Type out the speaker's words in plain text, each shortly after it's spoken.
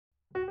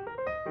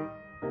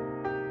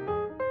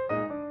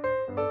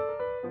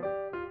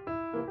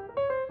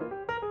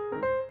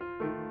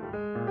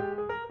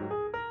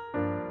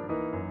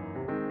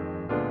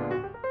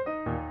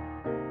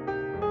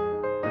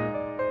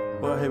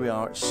here we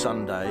are, it's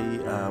Sunday.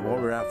 While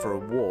we were out for a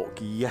walk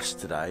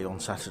yesterday, on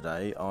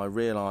Saturday, I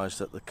realised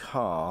that the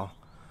car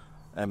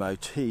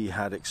MOT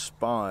had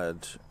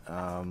expired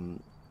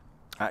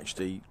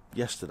actually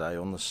yesterday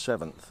on the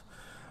 7th.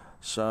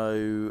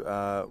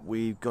 So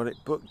we've got it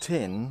booked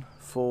in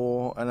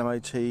for an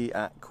MOT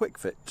at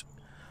QuickFit.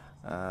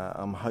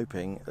 I'm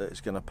hoping that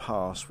it's going to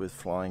pass with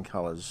flying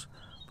colours,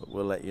 but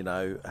we'll let you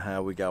know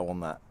how we go on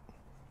that.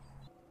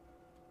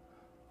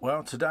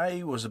 Well,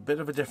 today was a bit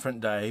of a different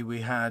day.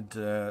 We had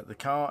the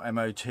car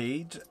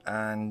MOT'd,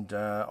 and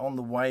on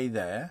the way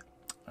there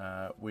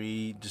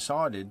we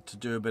decided to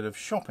do a bit of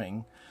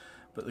shopping,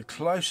 but the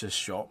closest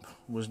shop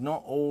was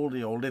not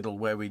Aldi or Lidl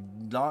where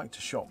we'd like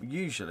to shop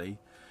usually.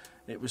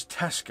 It was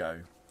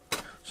Tesco.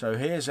 So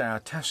here's our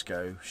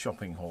Tesco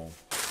shopping haul.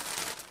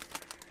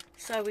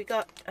 So we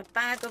got a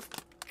bag of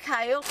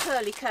kale,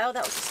 curly kale,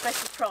 that was a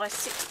special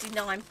price,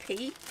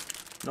 69p.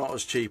 Not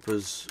as cheap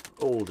as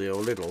Aldi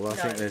or Lidl. I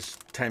think there's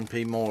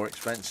 10p more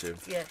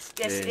expensive. Yes,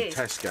 in it is.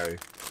 Tesco.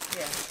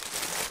 Yes.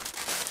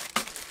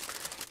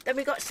 Then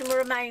we got some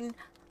romaine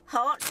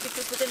hearts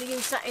because we're going to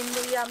use that in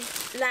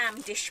the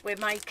lamb dish we're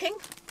making.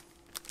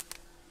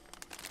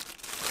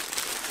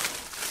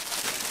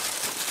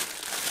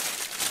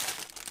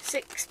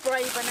 Six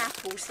Braven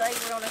apples. They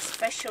were on a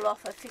special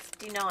offer,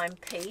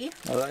 59p.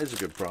 Oh, that is a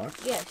good price.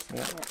 Yes. Yeah.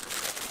 Yeah.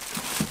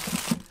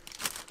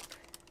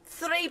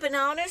 3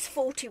 bananas,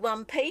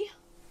 41p.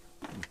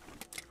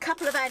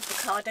 Couple of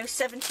avocados,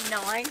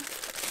 79.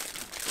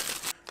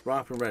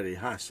 Ripe and ready,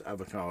 Hass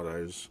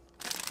avocados.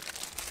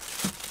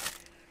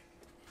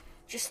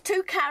 Just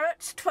 2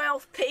 carrots,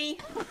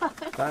 12p.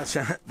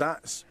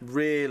 That's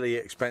really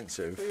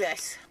expensive.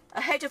 Yes.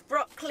 A head of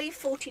broccoli,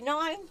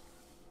 49.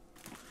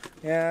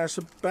 Yeah, it's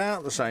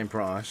about the same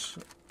price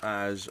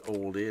as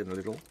Aldi and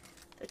Lidl.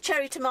 The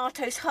cherry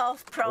tomatoes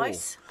half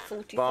price,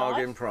 45.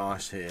 Bargain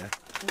price here.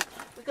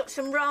 We've got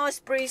some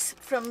raspberries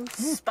from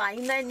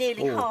Spain, they're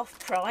nearly half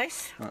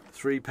price.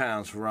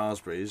 £3 for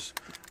raspberries,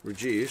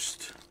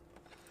 reduced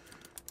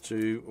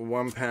to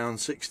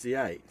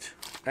 £1.68.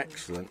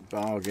 Excellent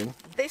bargain.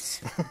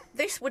 This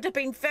would have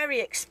been very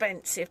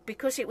expensive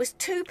because it was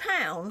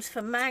 £2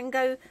 for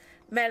mango,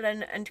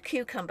 melon and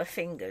cucumber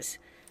fingers.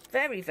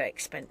 Very, very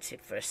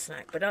expensive for a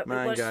snack, but it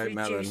was reduced.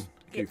 Melon,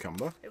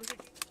 cucumber.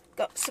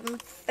 Got some.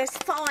 There's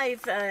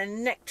 5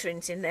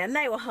 nectarines in there, and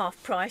they were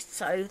half priced,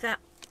 so that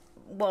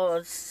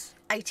was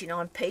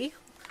 89p.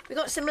 We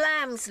got some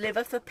lamb's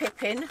liver for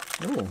Pippin.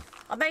 Oh.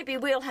 Maybe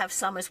we'll have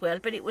some as well,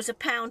 but it was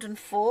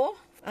 £1.04,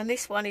 and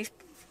this one is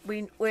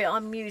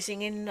I'm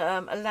using in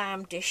a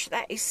lamb dish.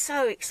 That is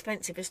so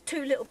expensive. There's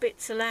 2 little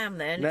bits of lamb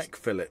there. Neck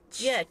fillets.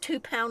 Yeah,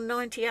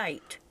 £2.98.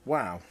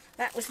 Wow.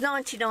 That was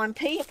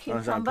 99p a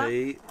cucumber.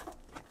 99p,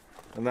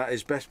 and that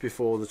is best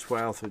before the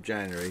 12th of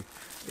January.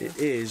 It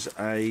is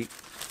a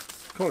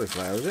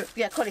cauliflower, is it?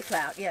 Yeah,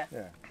 cauliflower, yeah.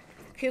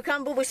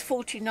 Cucumber was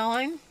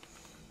 49.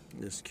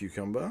 This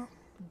cucumber.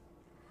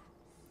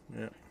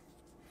 Yeah.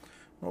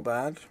 Not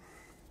bad.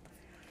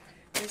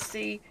 There's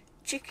the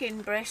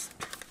chicken breast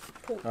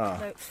pork,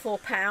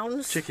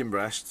 £4. Chicken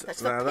breast.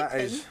 That's now for that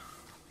Pippin, is,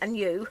 and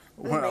you,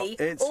 and me,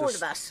 all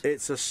of us.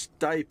 It's a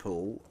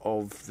staple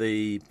of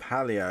the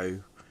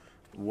paleo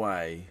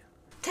way.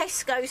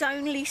 Tesco's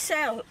only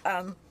sell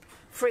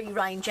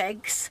free-range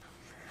eggs.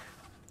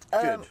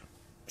 Good.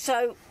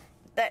 So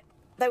that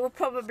they were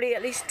probably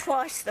at least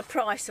twice the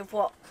price of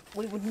what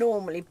we would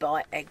normally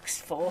buy eggs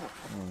for.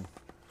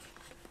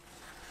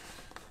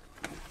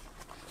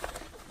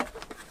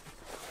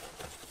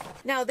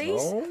 Now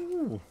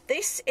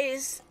this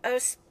is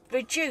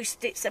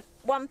reduced. It's a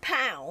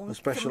 £1. A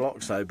special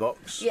OXO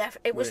box. Yeah,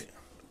 it was.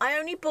 I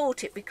only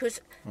bought it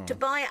because to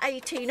buy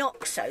 18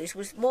 OXOs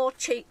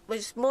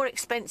was more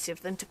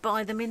expensive than to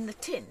buy them in the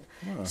tin.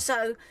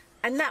 So,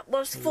 and that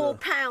was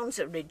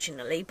 £4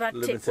 originally, but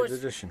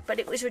edition. But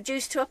it was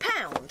reduced to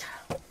 £1.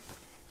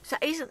 So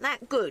isn't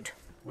that good?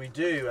 We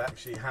do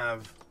actually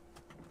have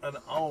an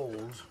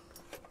old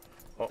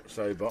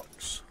OXO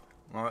box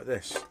like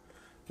this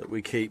that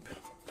we keep.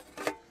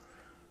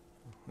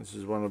 This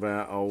is one of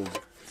our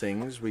old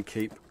things. We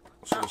keep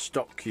sort of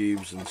stock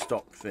cubes and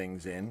stock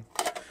things in.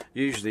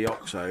 Usually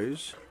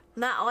OXOs.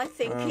 That I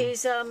think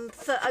is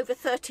over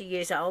 30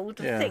 years old.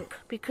 I think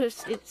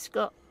because it's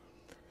got.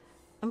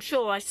 I'm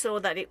sure I saw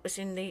that it was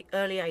in the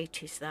early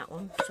 80s. That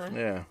one. So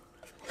yeah.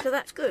 So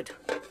that's good.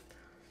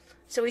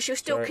 So we should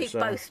still keep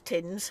both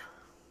tins.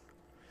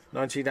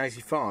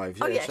 1985.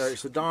 Yeah. Oh, yes. So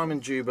it's the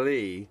Diamond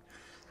Jubilee.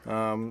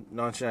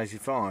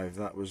 1985.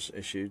 That was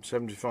issued.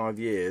 75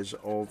 years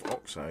of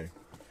OXO.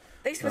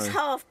 This was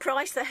half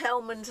price. The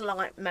Hellman's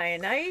Light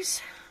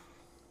mayonnaise.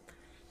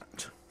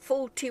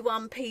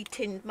 41p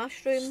tinned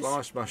mushrooms.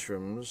 Sliced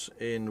mushrooms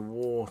in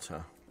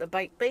water. The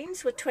baked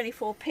beans were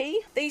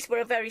 24p. These were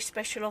a very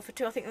special offer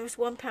too. I think it was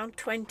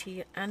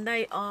 £1.20, and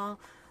they are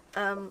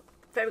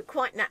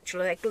quite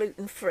natural. They're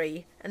gluten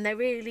free, and they're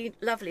really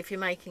lovely if you're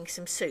making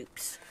some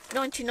soups.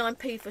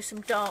 99p for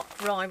some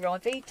dark rye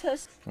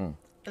Rivitas. And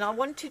I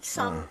wanted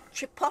some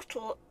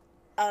chipotle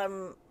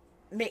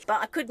mix,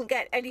 but I couldn't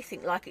get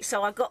anything like it,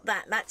 so I got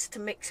that. That's to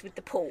mix with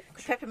the pork.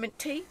 Peppermint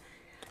tea.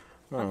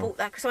 I bought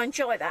that because I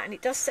enjoy that, and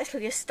it does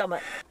settle your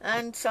stomach.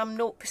 And some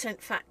 0%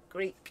 fat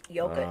Greek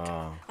yogurt.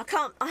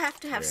 I have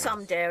to have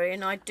some dairy,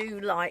 and I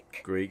do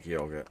like Greek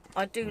yogurt.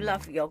 I do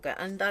love yogurt,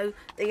 and though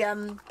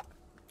the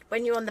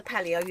when you're on the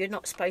paleo, you're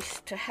not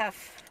supposed to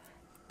have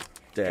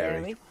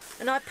dairy.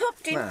 And I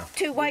popped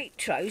into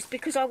Waitrose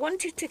because I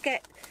wanted to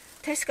get,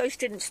 Tesco's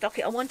didn't stock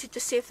it. I wanted to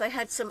see if they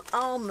had some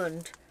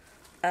almond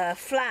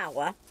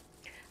flour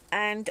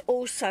and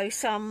also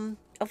some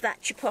of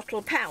that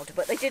chipotle powder,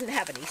 but they didn't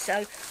have any,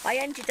 so I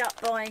ended up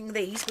buying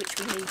these, which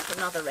we need for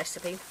another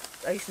recipe.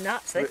 Those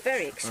nuts, they're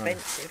very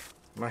expensive.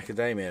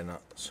 Macadamia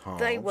nuts.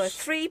 They were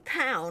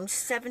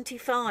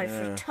 £3.75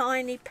 for a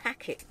tiny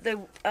packet. The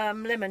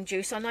lemon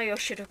juice, I know I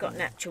should have got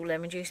natural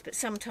lemon juice, but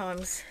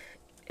sometimes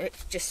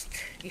it's just,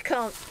 you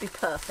can't be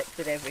perfect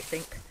with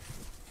everything.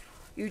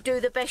 You do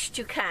the best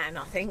you can,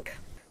 I think.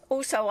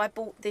 Also, I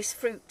bought this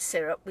fruit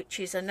syrup, which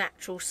is a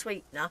natural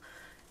sweetener,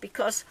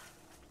 because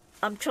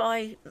I'm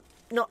trying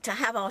not to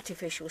have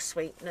artificial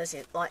sweeteners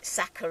like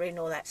saccharin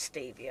or that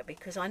stevia,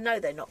 because I know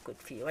they're not good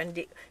for you, and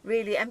it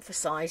really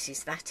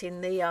emphasises that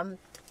in the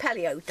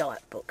paleo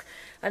diet book.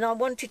 And I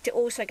wanted to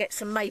also get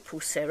some maple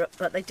syrup,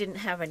 but they didn't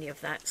have any of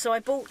that, so I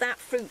bought that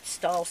fruit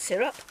style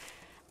syrup,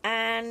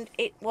 and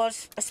it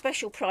was a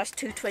special price,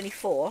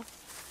 $2.24.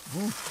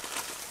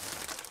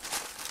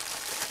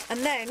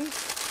 And then,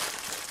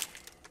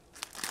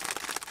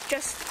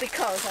 just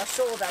because I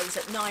saw those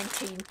at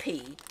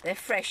 19p, they're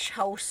fresh,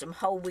 wholesome,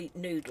 whole wheat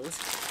noodles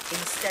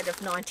instead of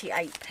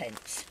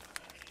 98p.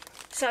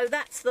 So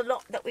that's the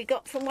lot that we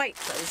got from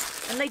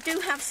Waitrose. And they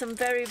do have some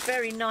very,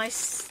 very nice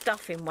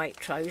stuff in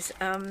Waitrose,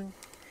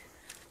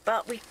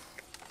 but we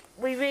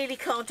really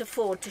can't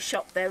afford to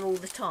shop there all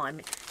the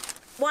time.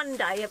 One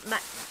day,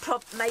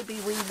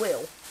 maybe we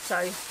will.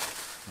 So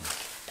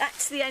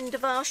that's the end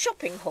of our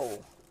shopping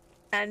haul.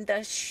 And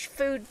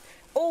food...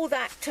 all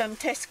that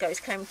Tesco's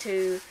came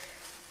to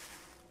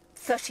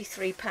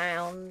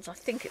 £33. I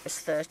think it was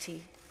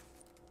 30.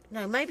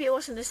 No, maybe it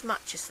wasn't as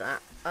much as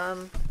that.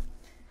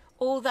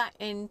 All that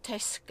in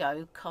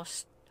Tesco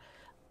cost,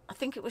 I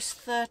think it was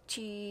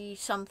 30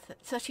 something,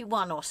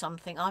 31 or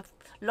something. I've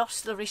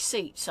lost the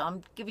receipt, so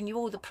I'm giving you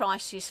all the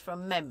prices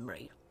from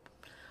memory.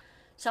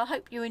 So I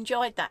hope you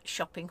enjoyed that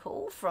shopping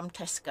haul from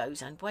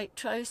Tesco's and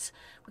Waitrose.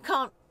 We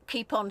can't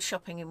keep on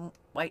shopping in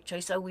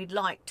Waitrose, though we'd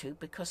like to,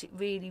 because it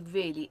really,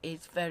 really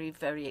is very,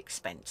 very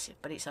expensive.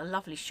 But it's a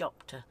lovely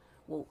shop to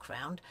walk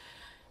around.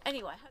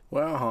 Anyway.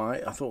 Well,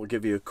 hi. I thought we'd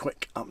give you a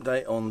quick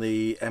update on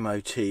the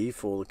MOT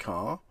for the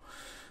car.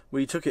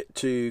 We took it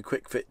to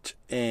Quick Fit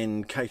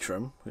in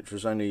Caterham, which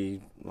was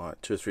only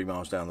like 2 or 3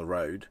 miles down the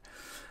road.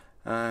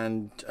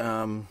 And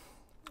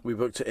we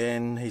booked it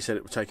in. He said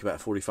it would take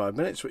about 45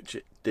 minutes, which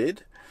it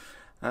did.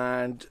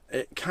 And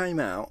it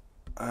came out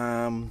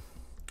and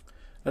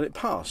it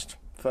passed.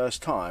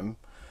 First time,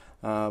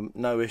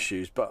 no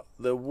issues, but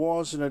there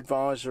was an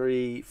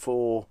advisory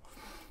for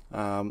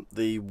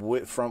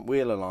the front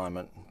wheel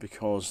alignment,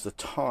 because the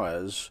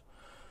tyres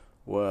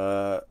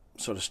were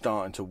sort of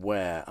starting to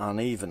wear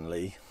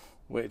unevenly,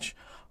 which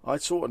I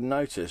sort of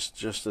noticed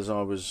just as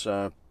I was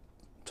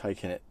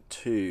taking it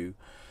to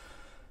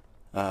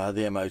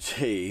the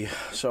MOT,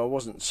 so I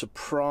wasn't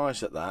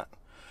surprised at that.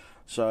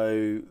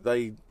 So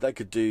they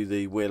could do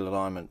the wheel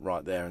alignment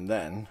right there and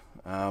then.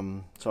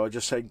 So I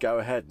just said go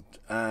ahead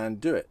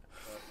and do it.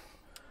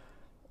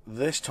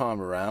 This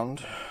time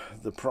around,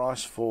 the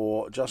price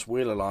for just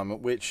wheel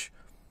alignment, which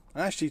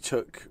actually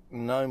took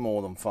no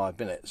more than 5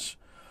 minutes,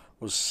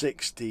 was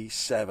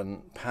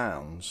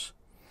 £67.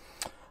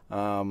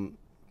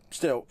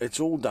 Still, it's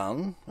all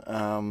done.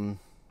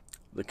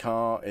 The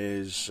car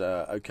is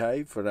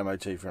okay for an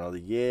MOT for another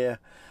year,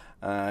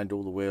 and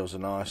all the wheels are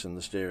nice and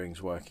the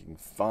steering's working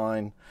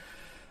fine.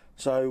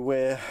 So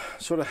we're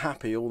sort of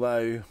happy,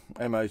 although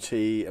MOT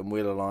and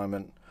wheel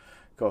alignment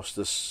cost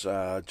us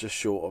just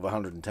short of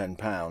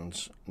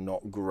 £110.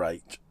 Not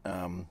great,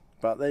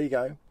 but there you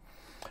go.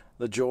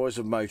 The joys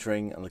of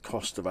motoring and the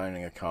cost of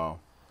owning a car.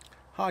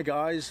 Hi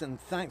guys, and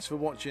thanks for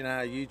watching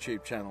our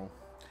YouTube channel.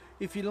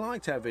 If you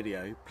liked our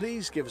video,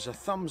 please give us a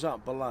thumbs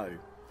up below,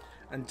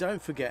 and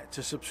don't forget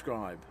to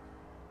subscribe.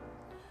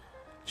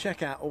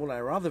 Check out all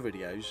our other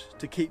videos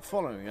to keep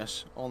following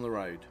us on the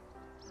road.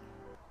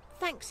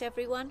 Thanks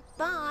everyone.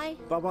 Bye.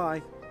 Bye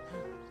bye.